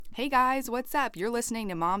Hey guys, what's up? You're listening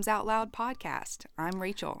to Moms Out Loud podcast. I'm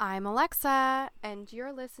Rachel. I'm Alexa, and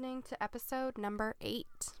you're listening to episode number 8.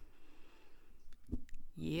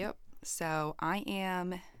 Yep. So I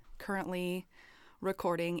am currently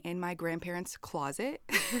recording in my grandparents' closet.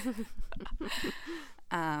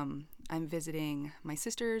 I'm visiting my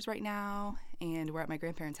sisters right now, and we're at my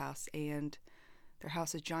grandparents' house, and their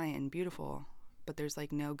house is giant and beautiful, but there's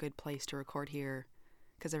like no good place to record here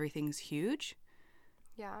because everything's huge.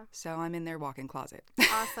 Yeah. So I'm in their walk-in closet.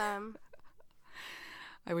 Awesome.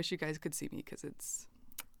 I wish you guys could see me because it's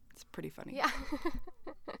pretty funny. Yeah.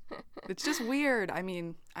 It's just weird. I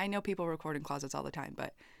mean, I know people record in closets all the time, but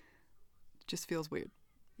it just feels weird.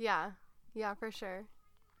 Yeah. Yeah, for sure.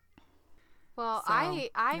 Well, So, I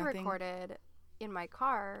nothing- recorded in my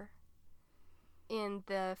car in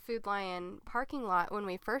the Food Lion parking lot when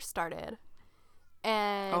we first started.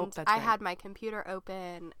 And that's I right. had my computer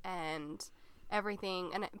open and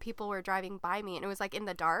everything, and people were driving by me, and it was like in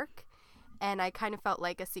the dark, and I kind of felt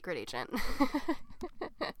like a secret agent.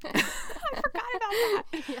 I forgot about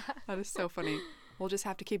that. Yeah. That is so funny. We'll just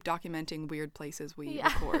have to keep documenting weird places we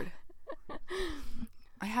Yeah. record.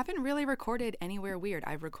 I haven't really recorded anywhere weird.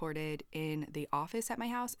 I've recorded in the office at my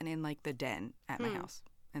house and in like the den at my house,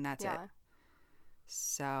 and that's it.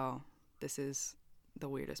 So this is the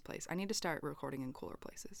weirdest place. I need to start recording in cooler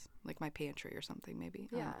places, like my pantry or something, maybe.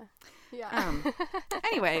 Yeah.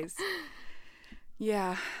 Anyways,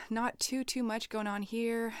 yeah, not too much going on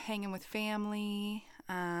here. Hanging with family,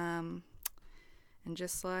 and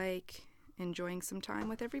just like enjoying some time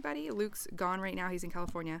with everybody. Luke's gone right now. He's in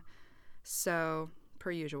California, so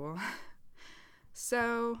per usual.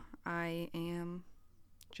 So I am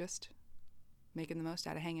just making the most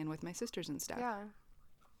out of hanging with my sisters and stuff. Yeah.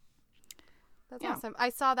 That's Yeah. awesome. I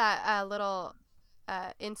saw that little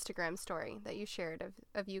Instagram story that you shared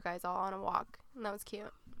of you guys all on a walk, and that was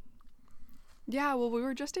cute. Yeah, well, we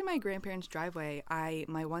were just in my grandparents' driveway.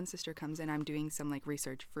 My one sister comes in. I'm doing some like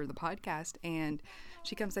research for the podcast, and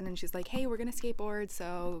she comes in and she's like, "Hey, we're gonna skateboard,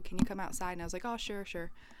 so can you come outside?" And I was like, "Oh, sure."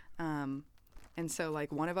 And so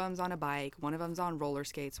like one of them's on a bike, one of them's on roller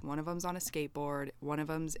skates, one of them's on a skateboard, one of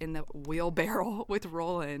them's in the wheelbarrow with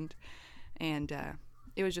Roland, and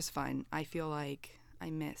it was just fun. I feel like I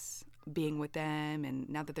miss being with them, and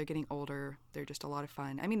now that they're getting older, they're just a lot of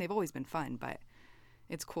fun. I mean, they've always been fun, but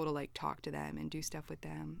it's cool to like talk to them and do stuff with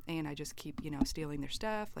them. And I just keep, stealing their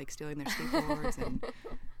stuff, like stealing their skateboards and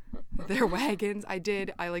their wagons. I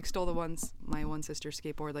like stole my one sister's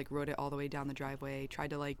skateboard, like rode it all the way down the driveway, tried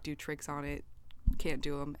to like do tricks on it. Can't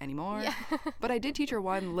do them anymore. Yeah. But I did teach her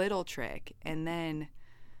one little trick, and then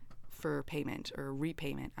for payment or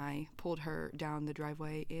repayment, I pulled her down the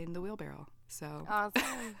driveway in the wheelbarrow. So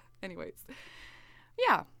Awesome. anyways,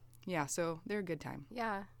 yeah, so they're a good time.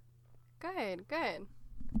 Yeah. Good.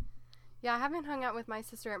 Yeah, I haven't hung out with my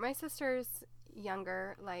sister. My sister's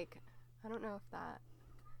younger. Like, I don't know if that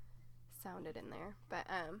sounded in there, but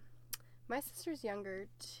my sister's younger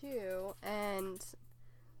too, and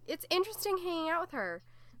it's interesting hanging out with her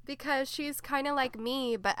because she's kind of like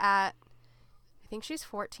me, but I think she's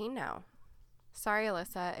 14 now. Sorry,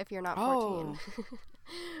 Alyssa, if you're not 14.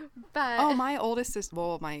 But my oldest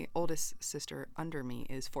sister under me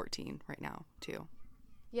is 14 right now too.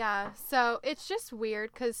 yeah, so it's just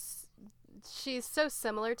weird because she's so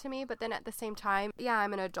similar to me, but then at the same time, yeah,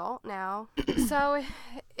 I'm an adult now. So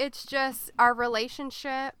it's just our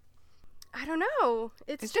relationship. I don't know.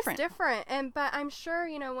 It's just different. But I'm sure,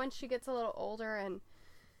 once she gets a little older and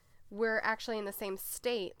we're actually in the same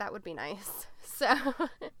state, that would be nice. So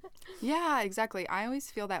Yeah, exactly. I always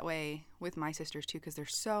feel that way with my sisters too because they're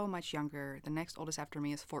so much younger. The next oldest after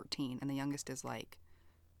me is 14, and the youngest is like,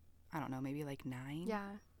 I don't know, maybe like 9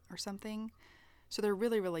 or something. So they're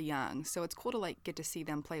really, really young. So it's cool to like get to see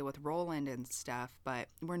them play with Roland and stuff, but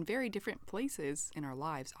we're in very different places in our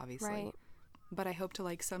lives, obviously. Right. But I hope to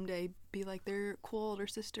like someday be like their cool older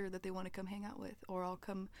sister that they want to come hang out with, or I'll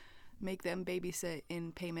come make them babysit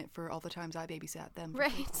in payment for all the times I babysat them.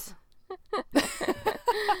 Right.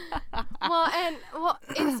 Well,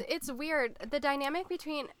 it's weird. The dynamic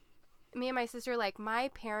between me and my sister, like my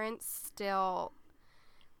parents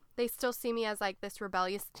they still see me as like this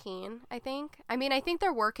rebellious teen, I think. I mean, I think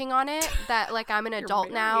they're working on it, that like I'm an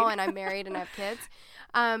adult now and I'm married and I have kids.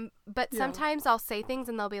 But sometimes I'll say things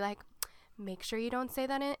and they'll be like, make sure you don't say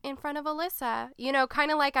that in front of Alyssa.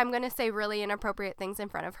 Kind of like I'm going to say really inappropriate things in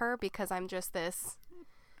front of her because I'm just this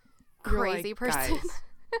crazy like, person. Guys,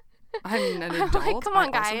 I'm an adult. Like, come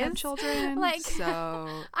on, I also guys. have children. Like, so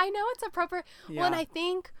I know it's appropriate. Yeah. Well, and I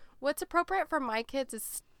think what's appropriate for my kids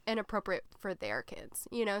is inappropriate for their kids.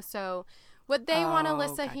 So What they want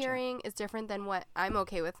Alyssa gotcha. hearing is different than what I'm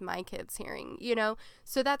okay with my kids hearing, you know?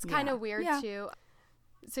 So that's kind of weird too.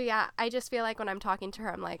 So yeah, I just feel like when I'm talking to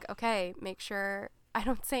her, I'm like, okay, make sure I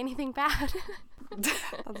don't say anything bad.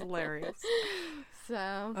 That's hilarious.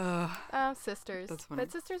 So, sisters. That's funny.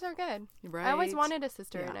 But sisters are good. Right? I always wanted a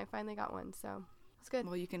sister, and I finally got one, so it's good.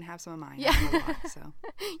 Well, you can have some of mine. Yeah. I have a lot, so.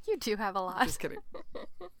 You do have a lot. Just kidding.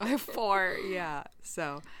 I have 4, yeah.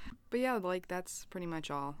 So, but yeah, like that's pretty much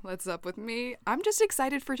all. That's up with me. I'm just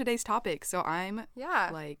excited for today's topic, so I'm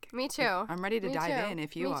like, me too. I'm ready to Me dive too. in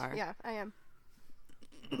if you Me are. Yeah, I am.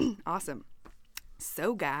 Awesome.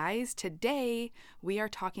 So, guys, today we are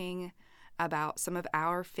talking about some of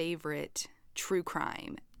our favorite true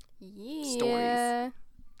crime stories,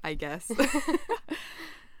 I guess.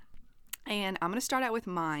 And I'm going to start out with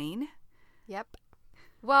mine. Yep.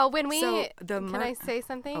 Well, when we can I say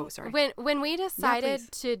something? Oh, sorry. When we decided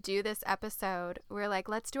please. to do this episode, we are like,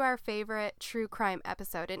 let's do our favorite true crime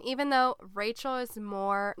episode. And even though Rachel is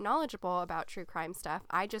more knowledgeable about true crime stuff,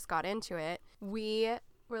 I just got into it. We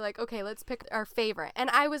were like, okay, let's pick our favorite. And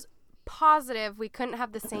I was positive we couldn't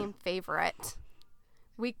have the same favorite.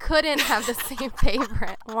 We couldn't have the same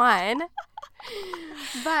favorite one.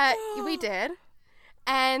 But we did.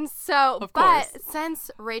 And so, Of course. but since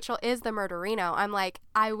Rachel is the murderino, I'm like,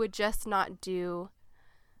 I would just not do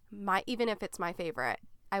even if it's my favorite,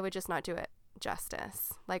 I would just not do it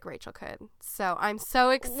justice like Rachel could. So I'm so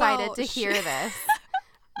excited to hear this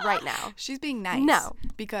right now. She's being nice. No.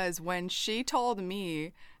 Because when she told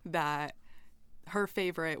me that her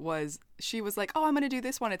favorite was, she was like, oh, I'm going to do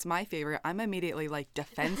this one. It's my favorite. I'm immediately like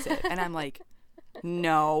defensive. And I'm like,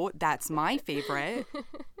 no, that's my favorite.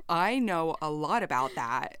 I know a lot about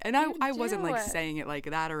that. And I wasn't like saying it like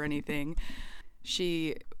that or anything.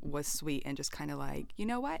 She was sweet and just kind of like, you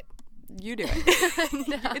know what? You do it.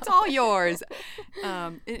 No. It's all yours.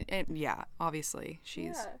 Yeah, obviously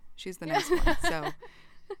she's the nice one. So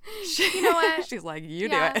You know what? she's like, you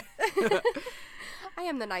Yeah. do it. I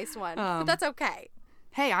am the nice one, but that's okay.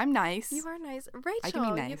 Hey, I'm nice. You are nice. Rachel, I can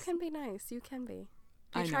be you nice. can be nice. You can be.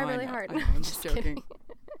 I You know, try I really know, hard. I know, I'm just joking.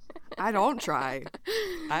 I don't try,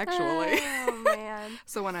 actually. Oh, man.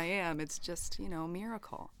 So when I am, it's just,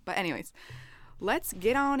 miracle. But anyways, let's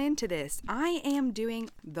get on into this. I am doing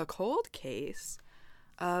the cold case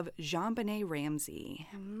of JonBenét Ramsey.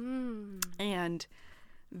 And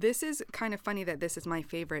this is kind of funny that this is my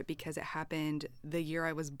favorite because it happened the year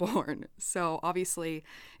I was born. So obviously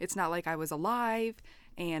it's not like I was alive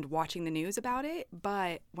and watching the news about it,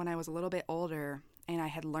 but when I was a little bit older and I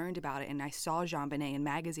had learned about it and I saw JonBenét in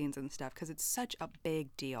magazines and stuff because it's such a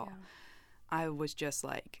big deal, I was just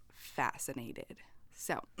like fascinated.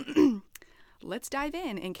 So let's dive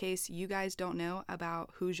in case you guys don't know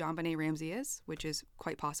about who JonBenét Ramsey is, which is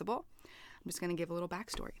quite possible. I'm just going to give a little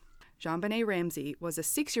backstory. JonBenét Ramsey was a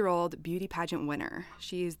 6-year-old beauty pageant winner.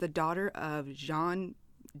 She is the daughter of John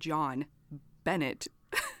Bennett.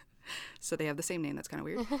 So they have the same name. That's kind of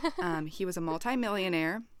weird. He was a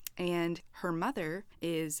multimillionaire, and her mother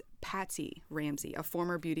is Patsy Ramsey, a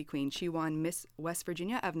former beauty queen. She won Miss West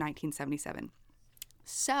Virginia of 1977.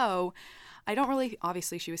 So I don't really,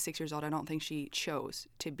 obviously she was 6 years old. I don't think she chose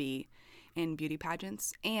to be in beauty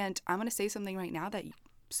pageants. And I'm going to say something right now that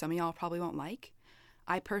some of y'all probably won't like.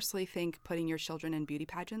 I personally think putting your children in beauty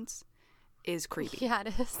pageants is creepy. Yeah,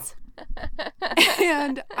 it is.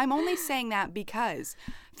 And I'm only saying that because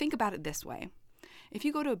think about it this way. If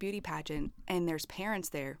you go to a beauty pageant and there's parents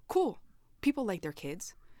there, cool. People like their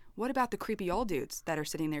kids. What about the creepy old dudes that are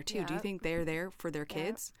sitting there too? Yep. Do you think they're there for their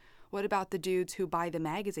kids? What about the dudes who buy the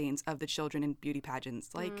magazines of the children in beauty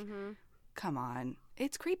pageants? Like, come on.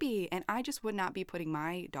 It's creepy. And I just would not be putting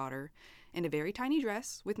my daughter in a very tiny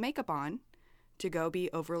dress with makeup on to go be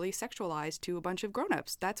overly sexualized to a bunch of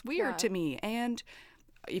grown-ups. That's weird to me. And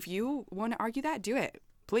if you want to argue that, do it,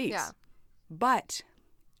 please. Yeah. But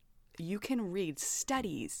you can read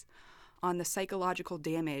studies on the psychological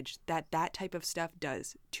damage that type of stuff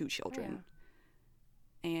does to children.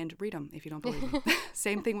 And read them if you don't believe me.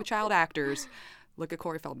 Same thing with child actors. Look at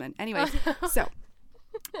Corey Feldman. Anyways, so.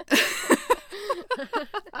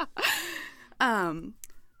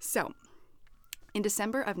 So, in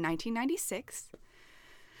December of 1996,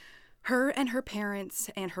 her and her parents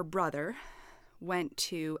and her brother went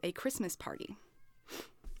to a Christmas party.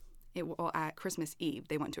 At Christmas Eve,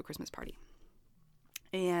 they went to a Christmas party.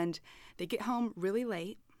 And they get home really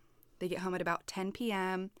late. They get home at about 10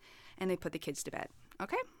 p.m. and they put the kids to bed.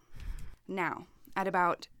 Okay? Now, at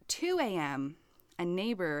about 2 a.m., a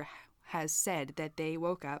neighbor has said that they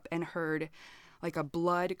woke up and heard like a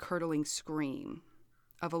blood-curdling scream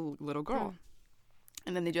of a little girl.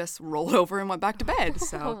 And then they just rolled over and went back to bed.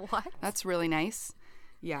 So What? that's really nice.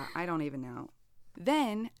 Yeah, I don't even know.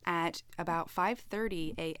 Then at about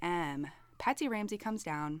 5:30 a.m., Patsy Ramsey comes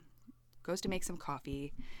down, goes to make some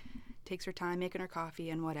coffee, takes her time making her coffee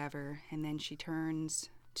and whatever, and then she turns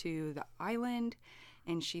to the island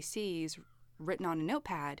and she sees written on a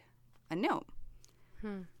notepad a note.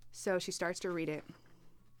 So she starts to read it.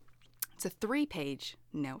 It's a 3-page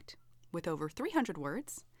note with over 300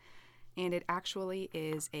 words, and it actually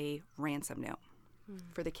is a ransom note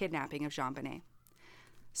for the kidnapping of JonBenet.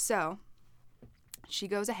 So she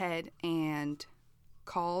goes ahead and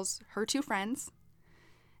calls her 2 friends,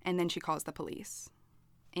 and then she calls the police.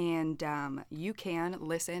 And you can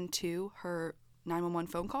listen to her 911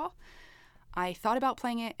 phone call. I thought about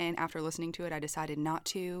playing it, and after listening to it, I decided not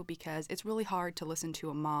to because it's really hard to listen to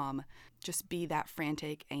a mom just be that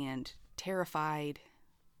frantic and terrified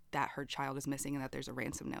that her child is missing and that there's a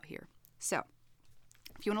ransom note here. So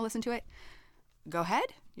if you want to listen to it, go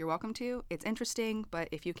ahead. You're welcome to. It's interesting, but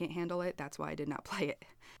if you can't handle it, that's why I did not play it.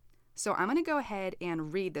 So I'm going to go ahead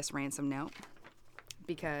and read this ransom note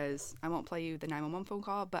because I won't play you the 911 phone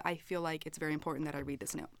call, but I feel like it's very important that I read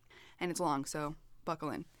this note. And it's long, so buckle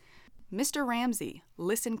in. Mr. Ramsey,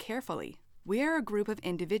 listen carefully. We are a group of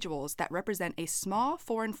individuals that represent a small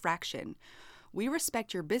foreign fraction. We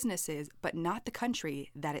respect your businesses, but not the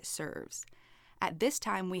country that it serves. At this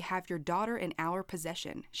time, we have your daughter in our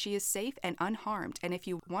possession. She is safe and unharmed, and if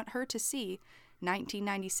you want her to see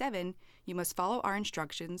 1997, you must follow our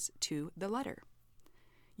instructions to the letter.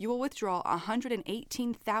 You will withdraw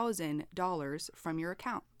 $118,000 from your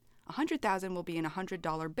account. $100,000 will be in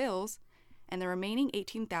 $100 bills, and the remaining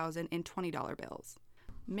 $18,000 in $20 bills.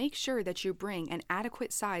 Make sure that you bring an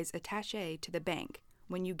adequate size attaché to the bank.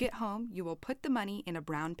 When you get home, you will put the money in a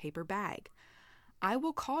brown paper bag. I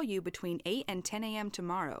will call you between 8 and 10 a.m.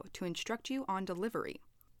 tomorrow to instruct you on delivery.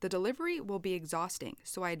 The delivery will be exhausting,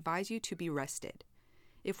 so I advise you to be rested.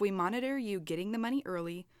 If we monitor you getting the money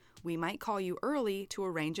early, we might call you early to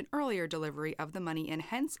arrange an earlier delivery of the money and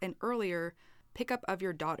hence an earlier pickup of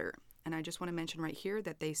your daughter. And I just want to mention right here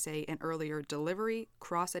that they say an earlier delivery,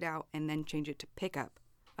 cross it out, and then change it to pickup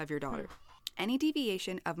of your daughter. Any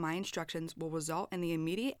deviation of my instructions will result in the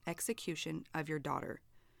immediate execution of your daughter.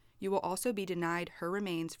 You will also be denied her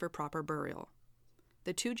remains for proper burial.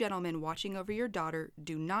 The 2 gentlemen watching over your daughter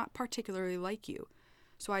do not particularly like you,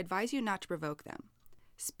 so I advise you not to provoke them.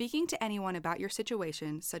 Speaking to anyone about your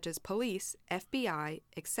situation, such as police, FBI,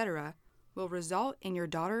 etc., will result in your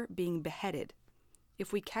daughter being beheaded.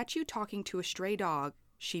 If we catch you talking to a stray dog,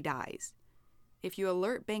 she dies. If you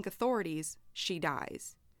alert bank authorities, she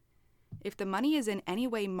dies. If the money is in any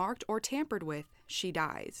way marked or tampered with, she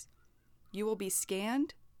dies. You will be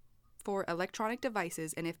scanned for electronic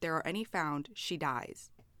devices, and if there are any found, she dies.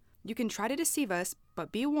 You can try to deceive us,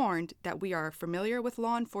 but be warned that we are familiar with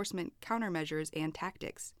law enforcement countermeasures and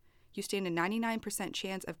tactics. You stand a 99%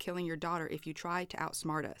 chance of killing your daughter if you try to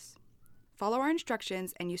outsmart us. Follow our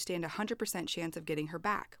instructions, and you stand a 100% chance of getting her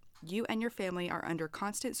back. You and your family are under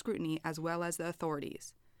constant scrutiny as well as the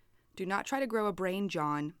authorities. Do not try to grow a brain,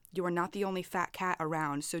 John. You are not the only fat cat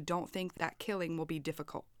around, so don't think that killing will be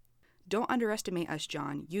difficult. Don't underestimate us,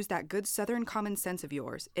 John. Use that good Southern common sense of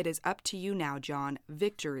yours. It is up to you now, John.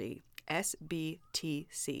 Victory.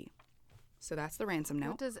 SBTC. So that's the ransom note.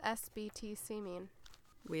 What does SBTC mean?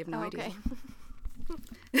 We have no idea.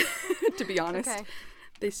 Okay. To be honest, Okay.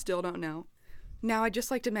 They still don't know. Now, I'd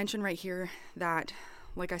just like to mention right here that,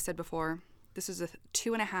 like I said before, this is a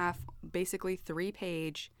 2.5, basically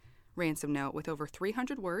 3-page ransom note with over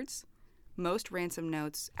 300 words. Most ransom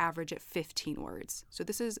notes average at 15 words. So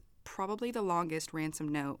this is probably the longest ransom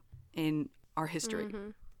note in our history.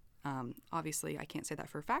 Obviously, I can't say that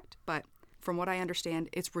for a fact, but from what I understand,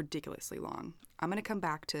 it's ridiculously long. I'm going to come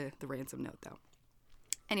back to the ransom note, though.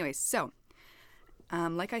 Anyways, so,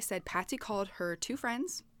 like I said, Patsy called her 2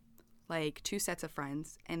 friends, like 2 sets of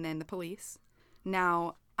friends, and then the police.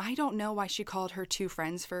 Now, I don't know why she called her 2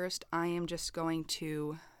 friends first. I am just going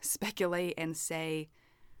to speculate and say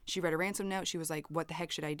she read a ransom note. She was like, what the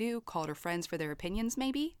heck should I do? Called her friends for their opinions,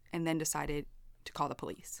 maybe, and then decided to call the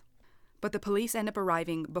police. But the police end up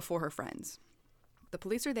arriving before her friends. The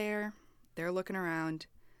police are there. They're looking around.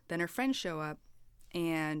 Then her friends show up,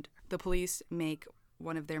 and the police make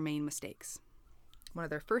one of their main mistakes. One of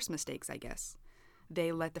their first mistakes, I guess.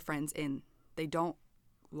 They let the friends in. They don't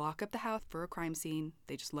lock up the house for a crime scene.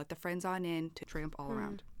 They just let the friends on in to tramp all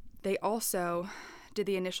around. They also did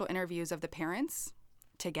the initial interviews of the parents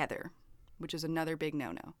together, which is another big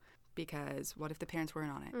no-no, because what if the parents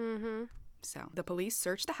weren't on it? So the police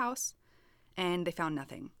searched the house, and they found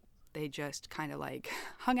nothing. They just kind of like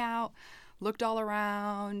hung out, looked all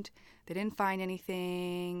around. They didn't find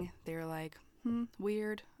anything. They were like,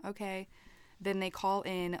 weird. Okay. Then they call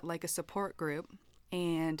in like a support group,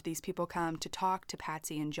 and these people come to talk to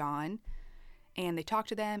Patsy and John, and they talk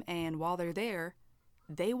to them, and while they're there,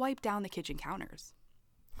 they wipe down the kitchen counters.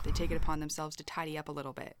 They take it upon themselves to tidy up a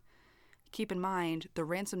little bit. Keep in mind, the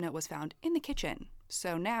ransom note was found in the kitchen.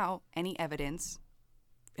 So now any evidence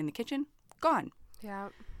in the kitchen, gone. Yeah.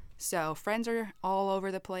 So friends are all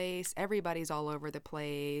over the place. Everybody's all over the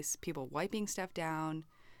place. People wiping stuff down.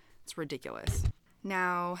 It's ridiculous.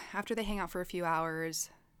 Now, after they hang out for a few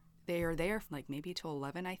hours, they are there like maybe till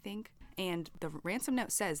 11, I think. And the ransom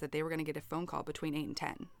note says that they were going to get a phone call between 8 and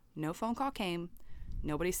 10. No phone call came.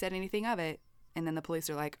 Nobody said anything of it. And then the police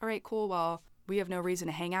are like, all right, cool. Well, we have no reason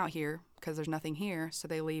to hang out here because there's nothing here. So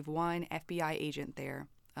they leave one FBI agent there,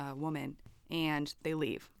 a woman, and they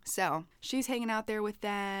leave. So she's hanging out there with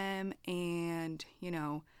them. And, you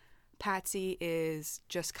know, Patsy is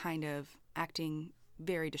just kind of acting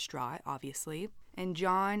very distraught, obviously. And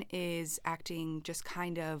John is acting just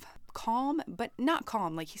kind of calm, but not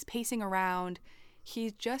calm. Like he's pacing around.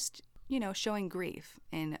 He's just, you know, showing grief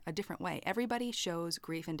in a different way. Everybody shows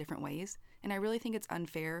grief in different ways. And I really think it's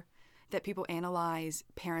unfair that people analyze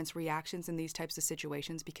parents' reactions in these types of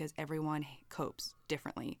situations because everyone copes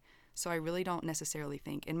differently. So I really don't necessarily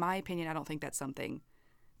think, in my opinion, I don't think that's something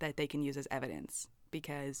that they can use as evidence.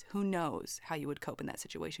 Because who knows how you would cope in that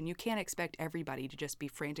situation. You can't expect everybody to just be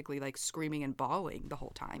frantically like screaming and bawling the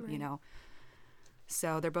whole time, right. You know.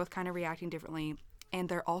 So they're both kind of reacting differently. And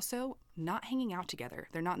they're also not hanging out together.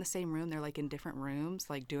 They're not in the same room. They're like in different rooms,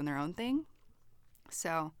 like doing their own thing.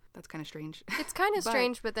 So that's kind of strange. It's kind of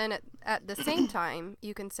strange, but then at the same time,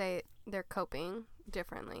 you can say they're coping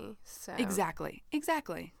differently. So Exactly.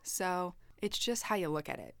 So it's just how you look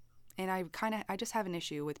at it. And I just have an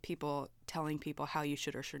issue with people telling people how you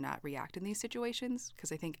should or should not react in these situations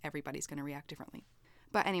because I think everybody's going to react differently.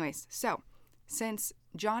 But anyways, so since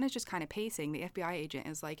John is just kind of pacing, the FBI agent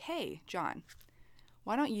is like, hey, John,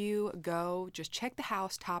 why don't you go just check the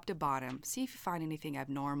house top to bottom, see if you find anything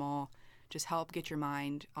abnormal, just help get your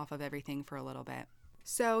mind off of everything for a little bit.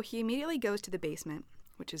 So he immediately goes to the basement,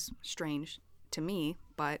 which is strange to me,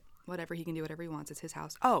 but whatever, he can do whatever he wants. It's his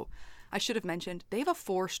house. Oh, I should have mentioned, they have a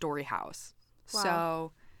 4-story house. Wow.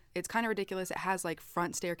 So it's kind of ridiculous. It has like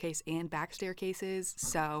front staircase and back staircases.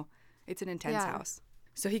 So it's an intense house.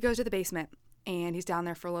 So he goes to the basement and he's down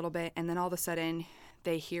there for a little bit. And then all of a sudden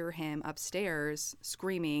they hear him upstairs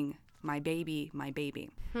screaming, my baby, my baby.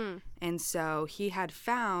 And so he had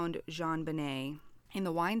found JonBenét in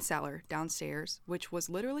the wine cellar downstairs, which was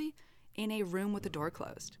literally in a room with the door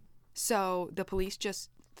closed. So the police just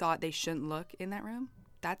thought they shouldn't look in that room.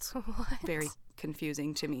 That's very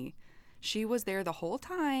confusing to me. She was there the whole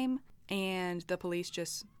time, and the police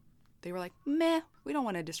they were like, meh, we don't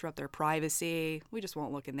want to disrupt their privacy. We just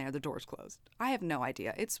won't look in there. The door's closed. I have no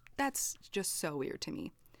idea. That's just so weird to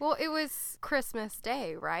me. Well, it was Christmas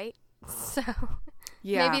Day, right? So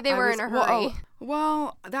yeah, maybe they were in a hurry.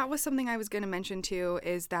 Well, that was something I was going to mention too,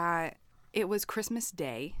 is that it was Christmas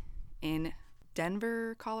Day in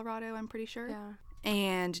Denver, Colorado, I'm pretty sure. Yeah.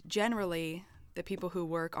 And generally, the people who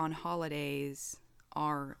work on holidays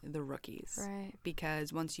are the rookies. Right.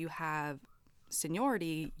 Because once you have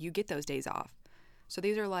seniority, you get those days off. So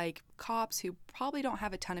these are like cops who probably don't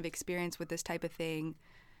have a ton of experience with this type of thing.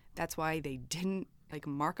 That's why they didn't like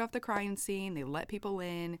mark off the crime scene. They let people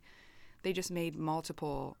in. They just made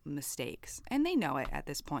multiple mistakes. And they know it at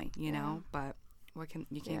this point, you know, but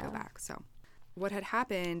you can't go back. So what had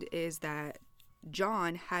happened is that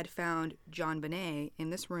John had found JonBenét in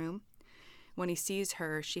this room. When he sees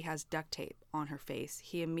her, she has duct tape on her face.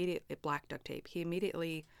 Black duct tape. He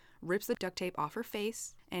immediately rips the duct tape off her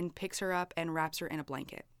face and picks her up and wraps her in a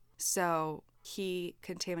blanket. So he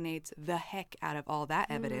contaminates the heck out of all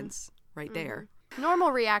that evidence right there.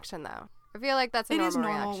 Normal reaction, though. I feel like that's a normal reaction. It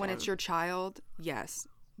is normal when it's your child, yes.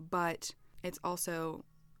 But it's also,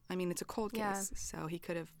 I mean, it's a cold case. So he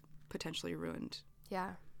could have potentially ruined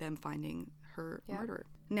them finding her murderer.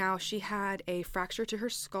 Now, she had a fracture to her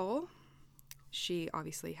skull. She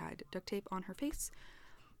obviously had duct tape on her face.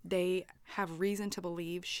 They have reason to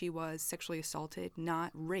believe she was sexually assaulted,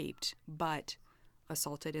 not raped, but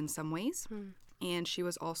assaulted in some ways. And she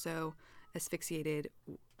was also asphyxiated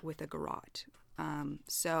with a garrote.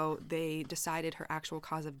 So they decided her actual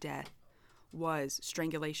cause of death was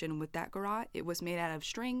strangulation with that garrote. It was made out of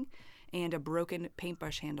string and a broken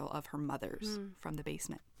paintbrush handle of her mother's from the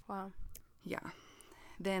basement. Wow. Yeah.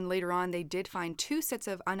 Then later on, they did find 2 sets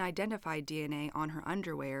of unidentified DNA on her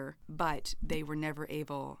underwear, but they were never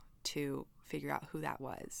able to figure out who that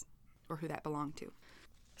was or who that belonged to.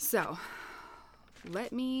 So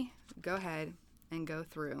let me go ahead and go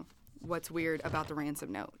through what's weird about the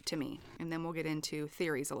ransom note to me, and then we'll get into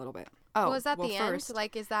theories a little bit. Oh, was that the first, end?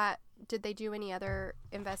 Like, did they do any other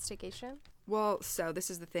investigation? Well, so this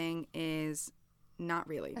is the thing, is not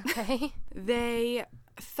really. Okay. They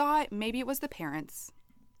thought maybe it was the parents,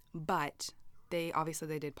 but they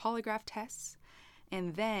did polygraph tests,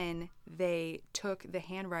 and then they took the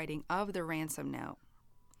handwriting of the ransom note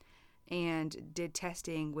and did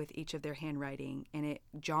testing with each of their handwriting, and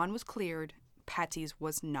John was cleared, Patsy's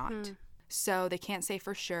was not. So they can't say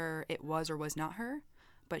for sure it was or was not her,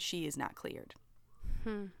 but she is not cleared.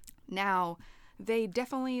 Now, they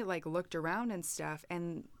definitely looked around and stuff,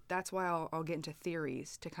 and that's why I'll get into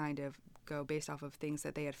theories to kind of go based off of things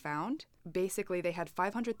that they had found. Basically, they had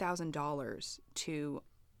 $500,000 to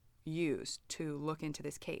use to look into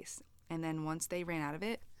this case, and then once they ran out of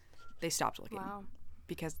it, they stopped looking. Wow.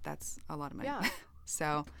 Because that's a lot of money. Yeah.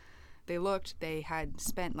 So they looked, they had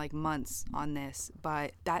spent months on this,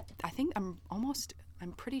 but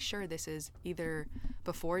I'm pretty sure this is either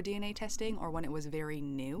before DNA testing or when it was very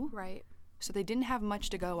new. Right. So they didn't have much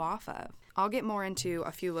to go off of. I'll get more into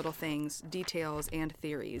a few little things, details and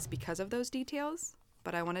theories because of those details,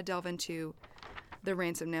 but I want to delve into the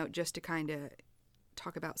ransom note just to kind of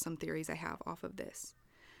talk about some theories I have off of this.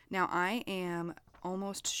 Now, I am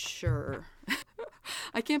almost sure,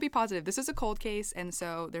 I can't be positive. This is a cold case, and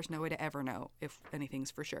so there's no way to ever know if anything's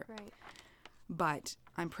for sure. Right. But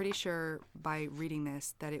I'm pretty sure by reading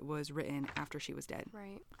this that it was written after she was dead.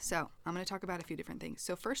 Right. So I'm going to talk about a few different things.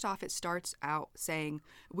 So first off, it starts out saying,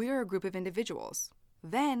 we are a group of individuals.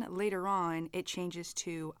 Then later on, it changes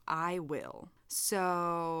to I will.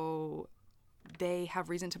 So they have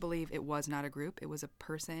reason to believe it was not a group. It was a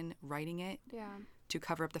person writing it to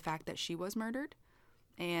cover up the fact that she was murdered.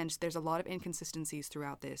 And there's a lot of inconsistencies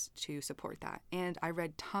throughout this to support that. And I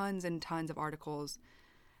read tons and tons of articles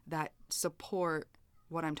that support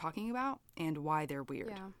what I'm talking about and why they're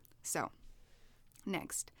weird. Yeah. So,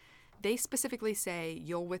 next, they specifically say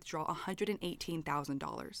you'll withdraw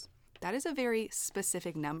 $118,000. That is a very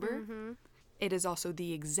specific number. Mm-hmm. It is also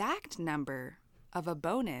the exact number of a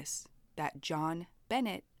bonus that John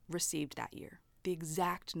Bennett received that year. The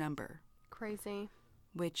exact number. Crazy.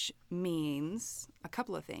 Which means a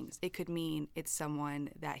couple of things. It could mean it's someone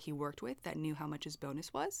that he worked with that knew how much his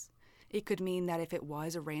bonus was. It could mean that if it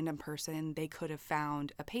was a random person, they could have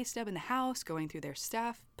found a pay stub in the house going through their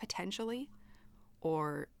stuff, potentially.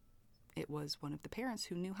 Or it was one of the parents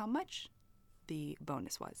who knew how much the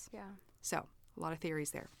bonus was. Yeah. So, a lot of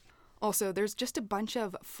theories there. Also, there's just a bunch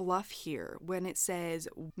of fluff here when it says,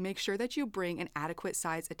 make sure that you bring an adequate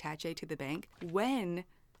size attaché to the bank. When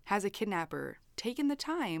has a kidnapper taken the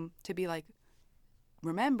time to be like,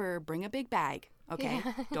 remember, bring a big bag, okay?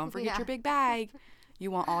 Yeah. Don't forget your big bag. You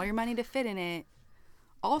want all your money to fit in it.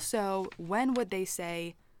 Also, when would they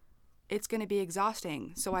say, it's going to be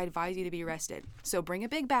exhausting, so I advise you to be rested. So bring a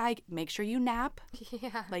big bag, make sure you nap,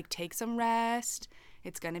 take some rest.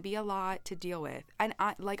 It's going to be a lot to deal with. And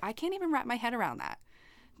I can't even wrap my head around that.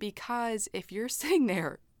 Because if you're sitting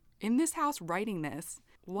there in this house writing this,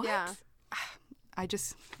 what? Yeah.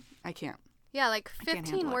 I can't. Yeah,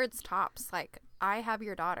 15 words tops. I have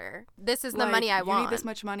your daughter. This is the money I want. You need this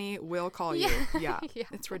much money, we'll call you. Yeah.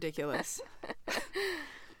 It's ridiculous.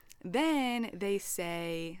 Then they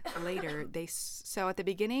say later, so at the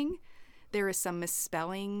beginning, there is some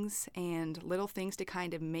misspellings and little things to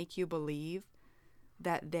kind of make you believe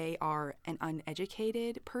that they are an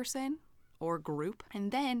uneducated person or group.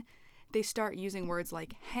 And then they start using words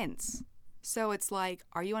like hence. So it's like,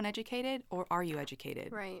 are you uneducated or are you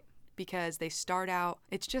educated? Right. Because they start out,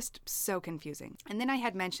 it's just so confusing. And then I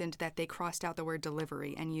had mentioned that they crossed out the word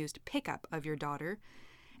delivery and used pickup of your daughter.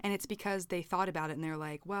 And it's because they thought about it and they're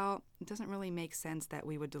like, well, it doesn't really make sense that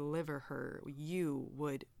we would deliver her. You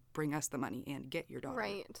would bring us the money and get your daughter.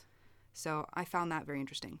 Right. So I found that very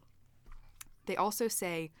interesting. They also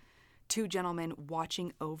say two gentlemen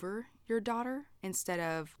watching over your daughter instead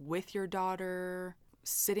of with your daughter,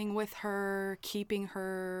 sitting with her, keeping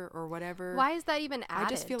her, or whatever. Why is that even added? I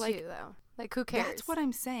just feel like, though? Who cares? That's what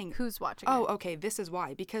I'm saying. Who's watching? Oh, okay. This is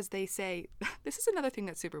why. Because they say, this is another thing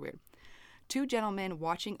that's super weird. Two gentlemen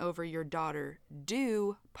watching over your daughter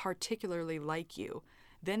do particularly like you.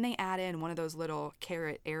 Then they add in one of those little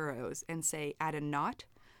carrot arrows and say, add a not.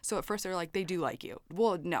 So at first they're like, they do like you.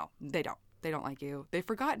 Well, no, they don't. They don't like you. They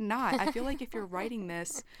forgot not. I feel like if you're writing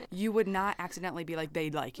this, you would not accidentally be like, they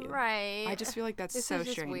like you. Right. I just feel like that's this so is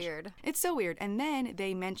just strange. Weird. It's so weird. And then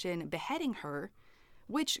they mention beheading her,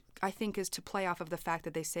 which I think is to play off of the fact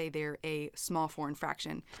that they say they're a small foreign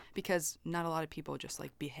fraction, because not a lot of people just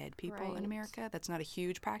like behead people in America. That's not a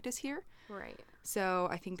huge practice here. Right. So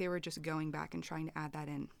I think they were just going back and trying to add that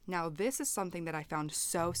in. Now, this is something that I found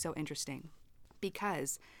so interesting,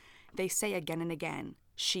 because they say again and again,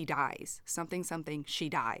 she dies, something, she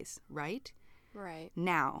dies, right? Right.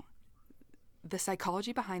 Now, the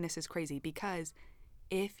psychology behind this is crazy, because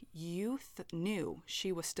if you knew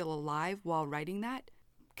she was still alive while writing that,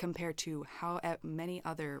 compared to how at many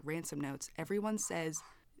other ransom notes, everyone says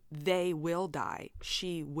they will die,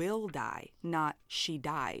 she will die, not she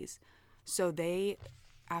dies. So they,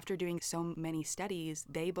 after doing so many studies,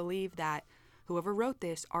 they believe that whoever wrote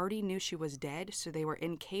this already knew she was dead, so they were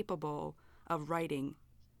incapable of writing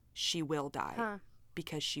she will die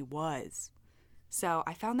because she was. So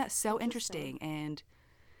I found that so interesting, and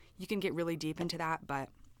you can get really deep into that, but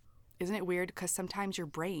isn't it weird? Because sometimes your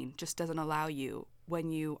brain just doesn't allow you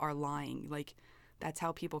when you are lying. Like, that's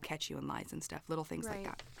how people catch you in lies and stuff, little things like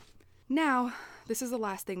that. Now, this is the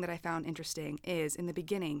last thing that I found interesting, is in the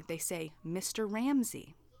beginning, they say Mr.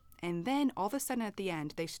 Ramsey. And then all of a sudden at the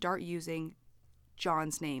end, they start using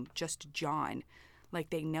John's name, just John, like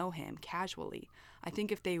they know him casually. I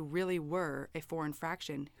think if they really were a foreign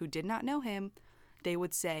fraction who did not know him, they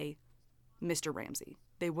would say Mr. Ramsey.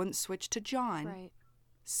 They wouldn't switch to John. Right.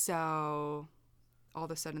 So all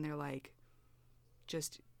of a sudden they're like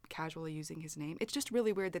just casually using his name. It's just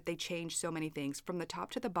really weird that they change so many things from the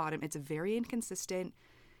top to the bottom. It's very inconsistent.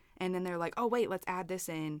 And then they're like, oh, wait, let's add this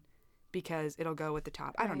in because it'll go with the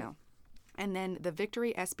top. I don't know. And then the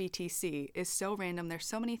Victory SBTC is so random. There's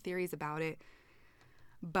so many theories about it.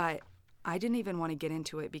 But I didn't even want to get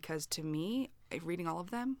into it because to me, reading all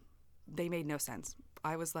of them, they made no sense.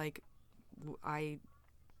 I was like, I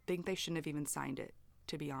think they shouldn't have even signed it,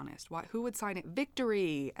 to be honest. Why? Who would sign it?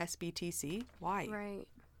 Victory SBTC? Why? Right.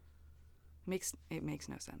 It makes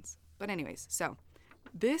no sense. But anyways, so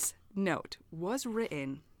this note was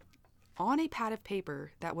written on a pad of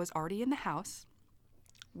paper that was already in the house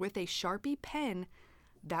with a Sharpie pen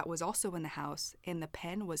that was also in the house, and the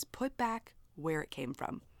pen was put back where it came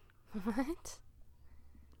from. What?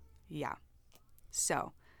 Yeah.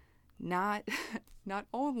 So, not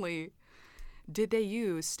only did they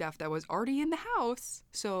use stuff that was already in the house,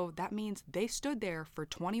 so that means they stood there for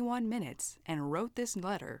 21 minutes and wrote this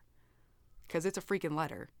letter, because it's a freaking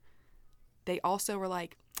letter. They also were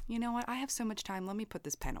like, you know what? I have so much time. Let me put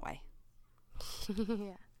this pen away.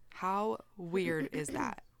 Yeah. How weird is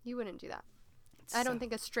that? You wouldn't do that. I don't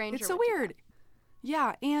think a stranger It's so would do weird. that.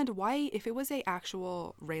 Yeah, and why, if it was a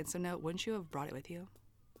actual ransom note, wouldn't you have brought it with you?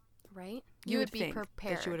 Right? You would would be think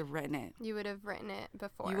prepared. that you would have written it. You would have written it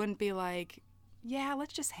before. You wouldn't be like, yeah,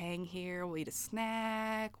 let's just hang here. We'll eat a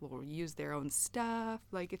snack. We'll use their own stuff.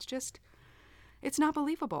 Like, it's not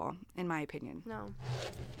believable, in my opinion. No.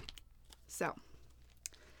 So,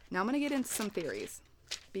 now I'm going to get into some theories,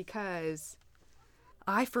 because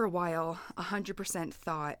I, for a while, 100%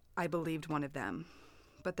 thought I believed one of them.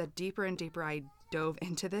 But the deeper and deeper I dove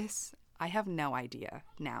into this, I have no idea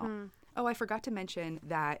now. Oh, I forgot to mention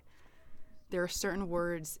that there are certain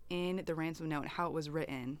words in the ransom note, how it was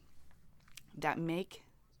written, that make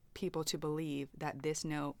people to believe that this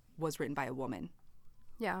note was written by a woman.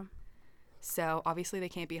 Yeah. So obviously they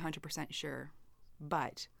can't be 100% sure,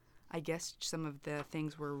 but I guess some of the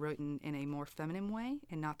things were written in a more feminine way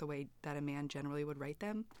and not the way that a man generally would write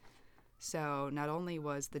them. So not only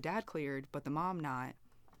was the dad cleared, but the mom not.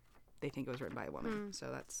 They think it was written by a woman. So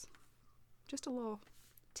that's just a little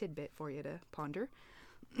tidbit for you to ponder.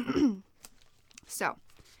 So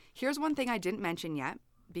here's one thing I didn't mention yet,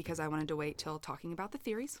 because I wanted to wait till talking about the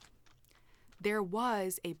theories. There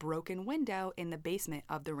was a broken window in the basement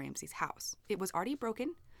of the Ramseys' house. It was already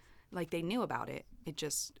broken, like they knew about it. It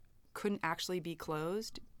just couldn't actually be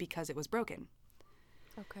closed because it was broken.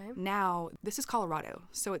 Okay. Now, this is Colorado,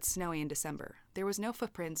 so it's snowy in December. There was no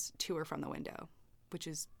footprints to or from the window, which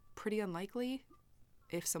is pretty unlikely.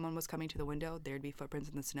 If someone was coming to the window, there'd be footprints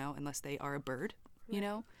in the snow unless they are a bird, you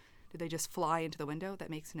know? Did they just fly into the window? That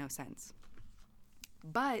makes no sense.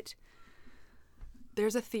 But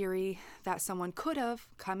there's a theory that someone could have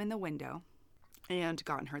come in the window and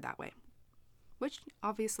gotten her that way, which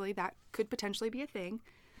obviously that could potentially be a thing.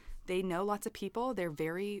 They know lots of people. They're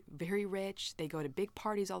very, very rich. They go to big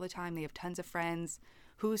parties all the time. They have tons of friends.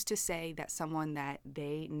 Who's to say that someone that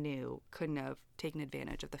they knew couldn't have taken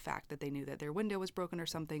advantage of the fact that they knew that their window was broken or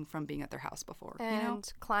something from being at their house before? And you know?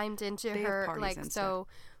 climbed into They have her, parties like, and so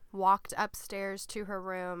walked upstairs to her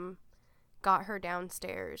room, got her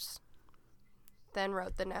downstairs, then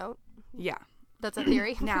wrote the note. Yeah. That's a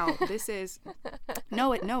theory. Now, this is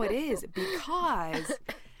no, it is, because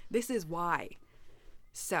this is why.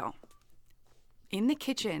 So, in the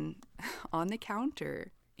kitchen, on the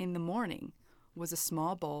counter in the morning, was a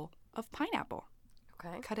small bowl of pineapple.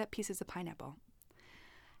 Okay. Cut up pieces of pineapple.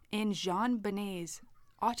 In JonBenét's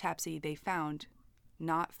autopsy, they found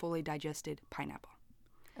not fully digested pineapple.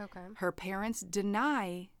 Okay. Her parents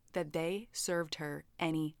deny that they served her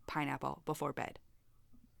any pineapple before bed.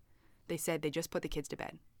 They said they just put the kids to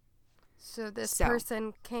bed. So this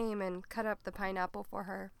person came and cut up the pineapple for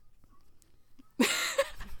her.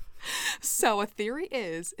 So a theory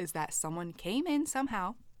is that someone came in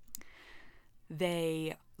somehow.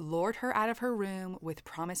 They lured her out of her room with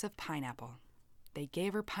promise of pineapple. They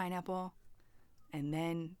gave her pineapple, and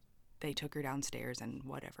then they took her downstairs and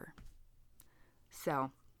whatever.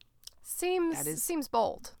 So seems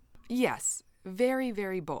bold. Yes, very,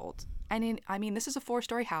 very bold. And this is a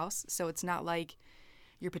 4-story house, so it's not like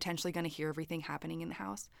you're potentially going to hear everything happening in the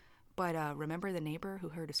house. But remember the neighbor who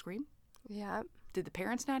heard a scream? Yeah. Did the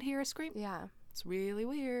parents not hear a scream? Yeah. It's really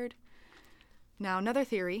weird. Now, another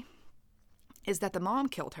theory is that the mom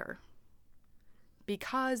killed her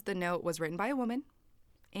because the note was written by a woman,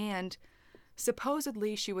 and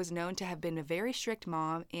supposedly she was known to have been a very strict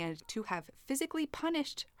mom and to have physically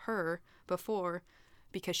punished her before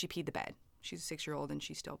because she peed the bed. She's a 6-year-old and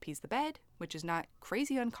she still pees the bed, which is not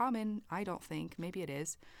crazy uncommon, I don't think. Maybe it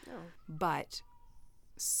is. No. But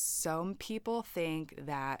some people think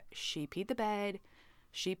that she peed the bed,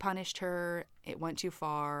 she punished her, it went too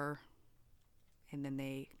far, and then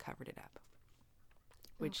they covered it up.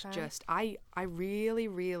 Which just, I really,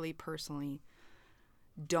 really personally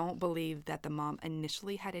don't believe that the mom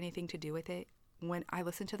initially had anything to do with it. When I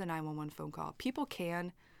listened to the 911 phone call, people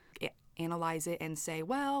can analyze it and say,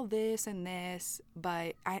 well, this and this,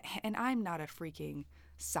 but I'm not a freaking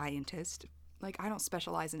scientist. Like, I don't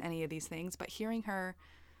specialize in any of these things, but hearing her,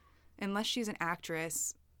 unless she's an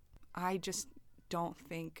actress, I just don't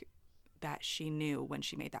think that she knew when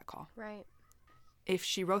she made that call. Right. If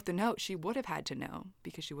she wrote the note, she would have had to know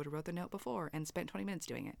because she would have wrote the note before and spent 20 minutes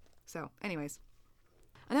doing it. So, anyways.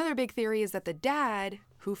 Another big theory is that the dad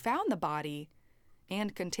who found the body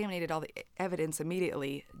and contaminated all the evidence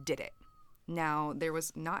immediately did it. Now, there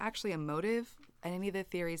was not actually a motive in any of the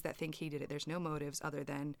theories that think he did it. There's no motives other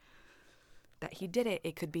than that he did it.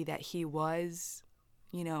 It could be that he was,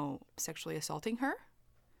 sexually assaulting her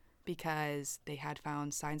because they had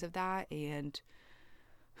found signs of that, and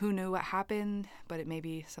who knew what happened, but it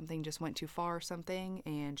maybe something just went too far or something,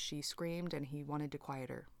 and she screamed and he wanted to quiet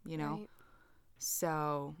her, Right.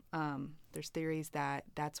 So there's theories that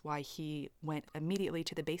that's why he went immediately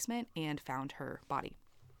to the basement and found her body.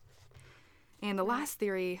 And the last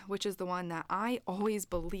theory, which is the one that I always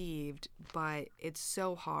believed, but it's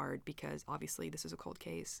so hard because obviously this is a cold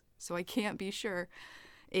case, so I can't be sure,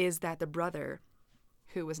 is that the brother,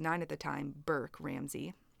 who was 9 at the time, Burke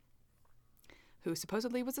Ramsey, who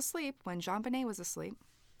supposedly was asleep when JonBenét was asleep,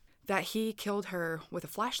 that he killed her with a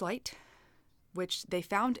flashlight, which they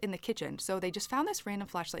found in the kitchen. So they just found this random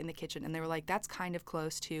flashlight in the kitchen, and they were like, that's kind of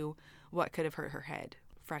close to what could have hurt her head,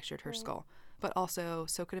 fractured her skull. But also,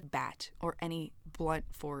 so could a bat or any blunt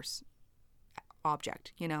force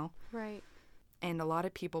object, Right. And a lot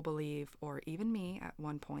of people believe, or even me at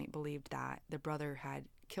one point believed, that the brother had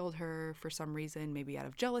killed her for some reason, maybe out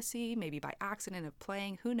of jealousy, maybe by accident of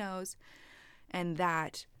playing, who knows, and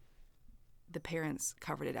that the parents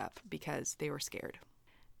covered it up because they were scared.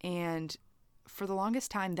 And for the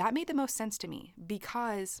longest time, that made the most sense to me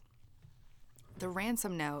because the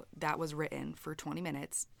ransom note that was written for 20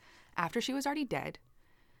 minutes after she was already dead,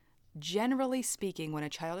 generally speaking, when a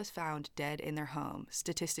child is found dead in their home,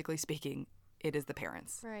 statistically speaking, it is the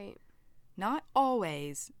parents. Right. Not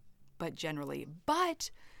always, but generally. But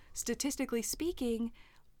statistically speaking,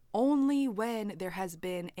 only when there has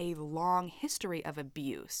been a long history of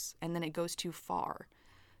abuse and then it goes too far.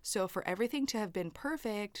 So for everything to have been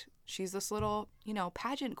perfect, she's this little,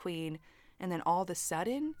 pageant queen, and then all of a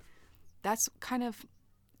sudden, that's kind of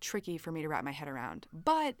tricky for me to wrap my head around.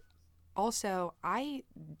 But also, I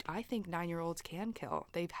think 9-year-olds can kill.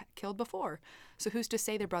 They've killed before. So who's to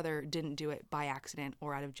say their brother didn't do it by accident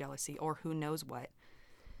or out of jealousy or who knows what?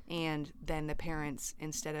 And then the parents,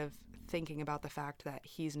 instead of thinking about the fact that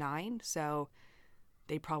he's 9, so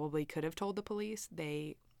they probably could have told the police,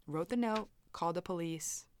 they wrote the note, called the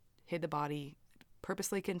police, hid the body,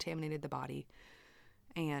 purposely contaminated the body,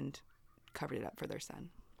 and covered it up for their son.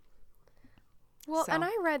 Well, and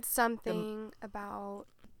I read something about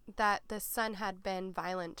that the son had been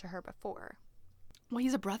violent to her before. Well,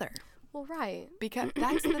 he's a brother. Well, right. Because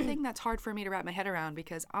that's the thing that's hard for me to wrap my head around,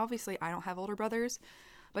 because obviously I don't have older brothers,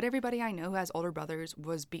 but everybody I know who has older brothers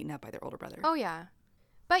was beaten up by their older brother. Oh, yeah.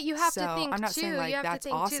 But you have to So, think, I'm not too, saying, like, you have to that's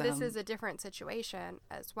think, too, this awesome. is a different situation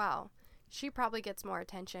as well. She probably gets more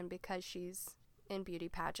attention because she's in beauty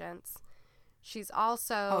pageants. She's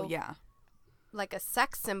also Oh, yeah. like a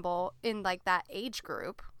sex symbol in like that age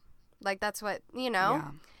group. Like that's what,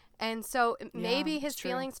 Yeah. And so maybe it's his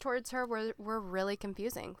true. feelings towards her were really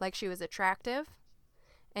confusing. Like she was attractive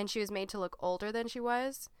and she was made to look older than she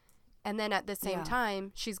was. And then at the same Yeah.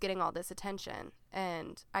 time, she's getting all this attention.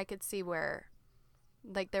 And I could see where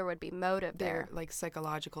like there would be motive They're there. like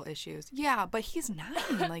psychological issues. Yeah, but he's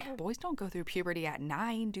 9. Like, boys don't go through puberty at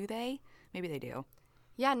 9, do they? Maybe they do.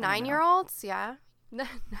 Yeah, know. 9-year-olds, yeah.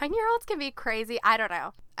 9-year-olds can be crazy. I don't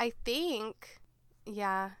know. I think,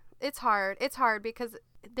 yeah, it's hard. It's hard because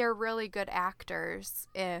they're really good actors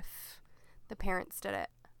if the parents did it.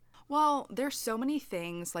 Well, there's so many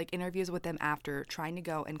things, like interviews with them after, trying to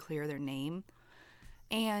go and clear their name.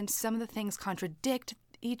 And some of the things contradict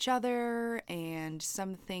each other, and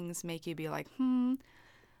some things make you be like,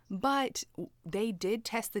 But they did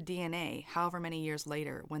test the DNA however many years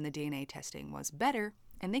later when the DNA testing was better,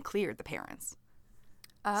 and they cleared the parents.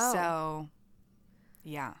 Oh. So,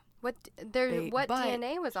 yeah. What but-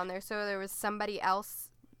 DNA was on there? So there was somebody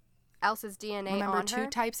else's DNA Remember, on 2 her?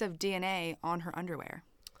 types of DNA on her underwear.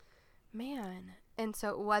 Man. And so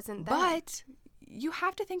it wasn't that. But you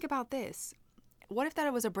have to think about this. What if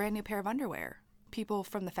that was a brand new pair of underwear? People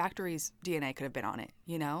from the factory's DNA could have been on it,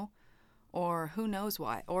 Or who knows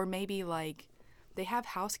what. Or maybe, like, they have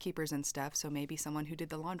housekeepers and stuff, so maybe someone who did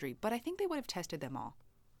the laundry. But I think they would have tested them all,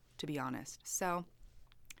 to be honest. So,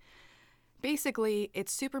 basically,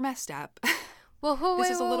 it's super messed up. Well, This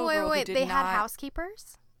is a little girl who wait. did They had not-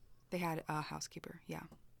 housekeepers? They had a housekeeper, yeah.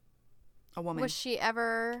 A woman. Was she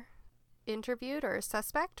ever interviewed or a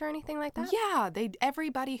suspect or anything like that? Yeah,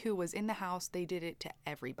 everybody who was in the house, they did it to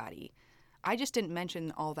everybody. I just didn't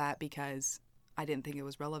mention all that because I didn't think it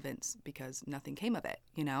was relevant, because nothing came of it,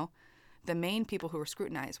 The main people who were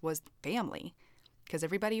scrutinized was family, because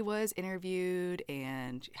everybody was interviewed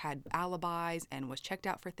and had alibis and was checked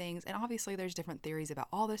out for things. And obviously there's different theories about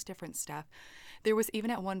all this different stuff. There was even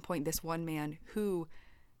at one point this one man who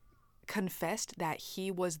confessed that he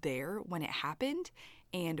was there when it happened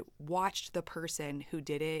and watched the person who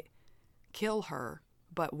did it kill her,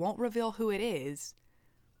 but won't reveal who it is.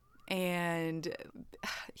 And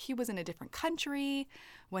he was in a different country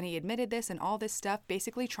when he admitted this and all this stuff,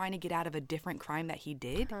 basically trying to get out of a different crime that he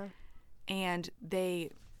did. And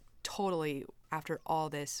they totally, after all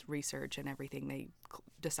this research and everything, they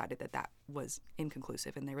decided that that was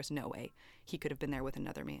inconclusive and there was no way he could have been there with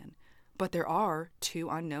another man. But there are 2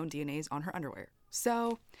 unknown DNAs on her underwear.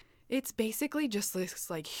 So it's basically just this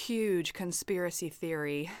like huge conspiracy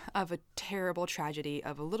theory of a terrible tragedy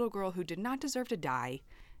of a little girl who did not deserve to die.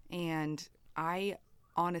 And I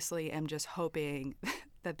honestly am just hoping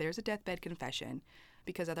that there's a deathbed confession,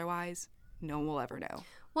 because otherwise no one will ever know.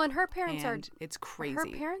 Well, and her parents And it's crazy. Her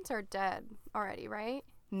parents are dead already, right?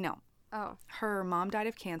 No. Oh. Her mom died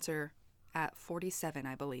of cancer at 47,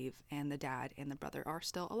 I believe, and the dad and the brother are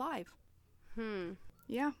still alive.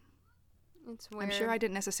 Yeah. It's weird. I'm sure I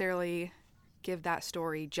didn't necessarily give that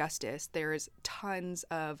story justice. There's tons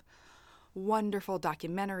of wonderful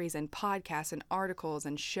documentaries and podcasts and articles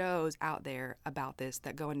and shows out there about this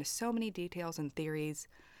that go into so many details and theories.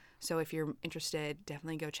 So if you're interested,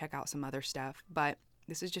 definitely go check out some other stuff. But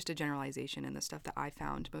this is just a generalization and the stuff that I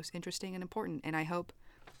found most interesting and important. And I hope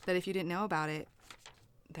that if you didn't know about it,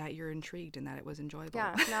 that you're intrigued and that it was enjoyable.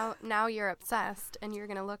 Yeah, now you're obsessed and you're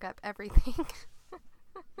going to look up everything.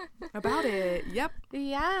 About it. Yep.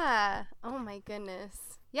 Yeah. Oh my goodness.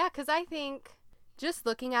 Yeah, because I think just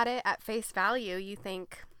looking at it at face value, you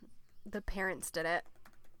think the parents did it.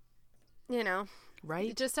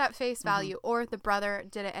 Right? Just at face value, or the brother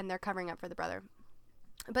did it and they're covering up for the brother.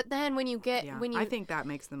 But then when you get I think that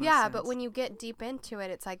makes the most yeah, sense. but when you get deep into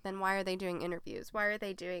it, it's like, then why are they doing interviews? Why are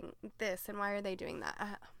they doing this and why are they doing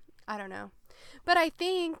that? I don't know. But I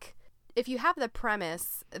think if you have the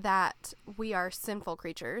premise that we are sinful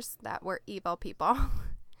creatures, that we're evil people,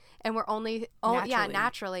 and we're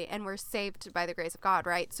naturally, and we're saved by the grace of God,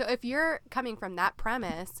 right? So if you're coming from that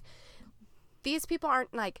premise, these people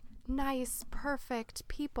aren't like nice, perfect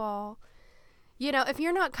people. If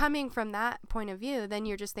you're not coming from that point of view, then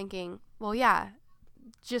you're just thinking, well, yeah,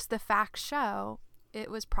 just the facts show it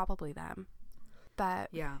was probably them. But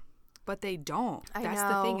yeah, but they don't. I That's know.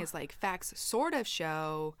 the thing, is like facts sort of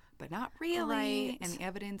show, but not really. Right. And the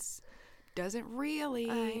evidence doesn't really.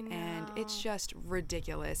 I know. And it's just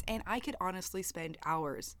ridiculous. And I could honestly spend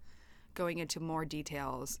hours going into more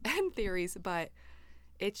details and theories, but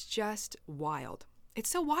it's just wild. It's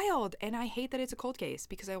so wild, and I hate that it's a cold case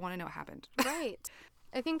because I want to know what happened. Right.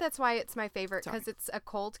 I think that's why it's my favorite, Sorry. because it's a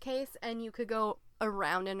cold case and you could go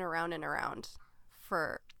around and around and around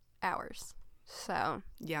for hours. So,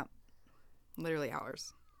 Yeah, literally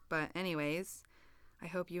hours. But anyways, I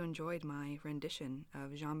hope you enjoyed my rendition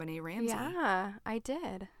of JonBenet Ramsey. yeah, I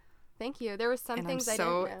did. Thank you. There were some And things I'm I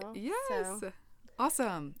so, didn't know. yes, So.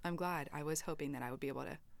 awesome. I'm glad. I was hoping that I would be able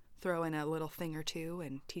to throw in a little thing or two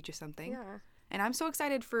and teach you something. Yeah. And I'm so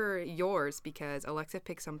excited for yours because Alexa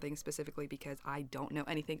picked something specifically because I don't know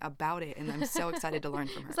anything about it, and I'm so excited to learn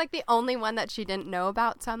from her. It's like the only one that she didn't know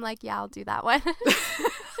about, so I'm like, yeah, I'll do that one.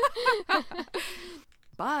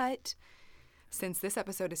 But since this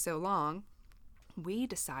episode is so long, we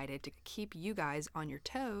decided to keep you guys on your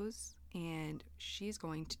toes, and she's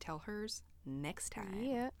going to tell hers next time.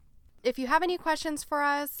 Yeah. If you have any questions for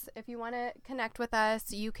us, if you want to connect with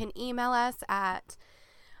us, you can email us at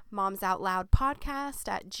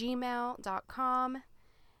momsoutloudpodcast@gmail.com,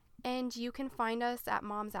 and you can find us at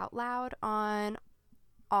Moms Out Loud on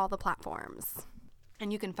all the platforms.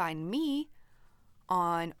 And you can find me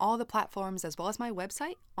on all the platforms as well as my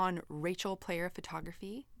website on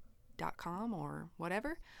rachelplayerphotography.com or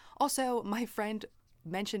whatever. Also, my friend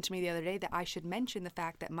mentioned to me the other day that I should mention the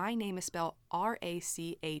fact that my name is spelled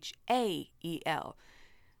Rachael.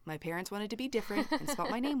 My parents wanted to be different and spelled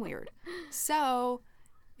my name weird. So,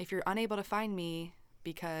 if you're unable to find me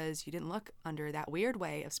because you didn't look under that weird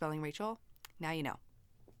way of spelling Rachel, now you know.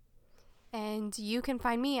 And you can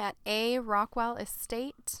find me at A Rockwell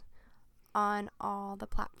Estate on all the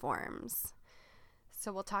platforms.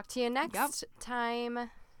 So we'll talk to you next time.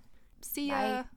 See ya. Bye.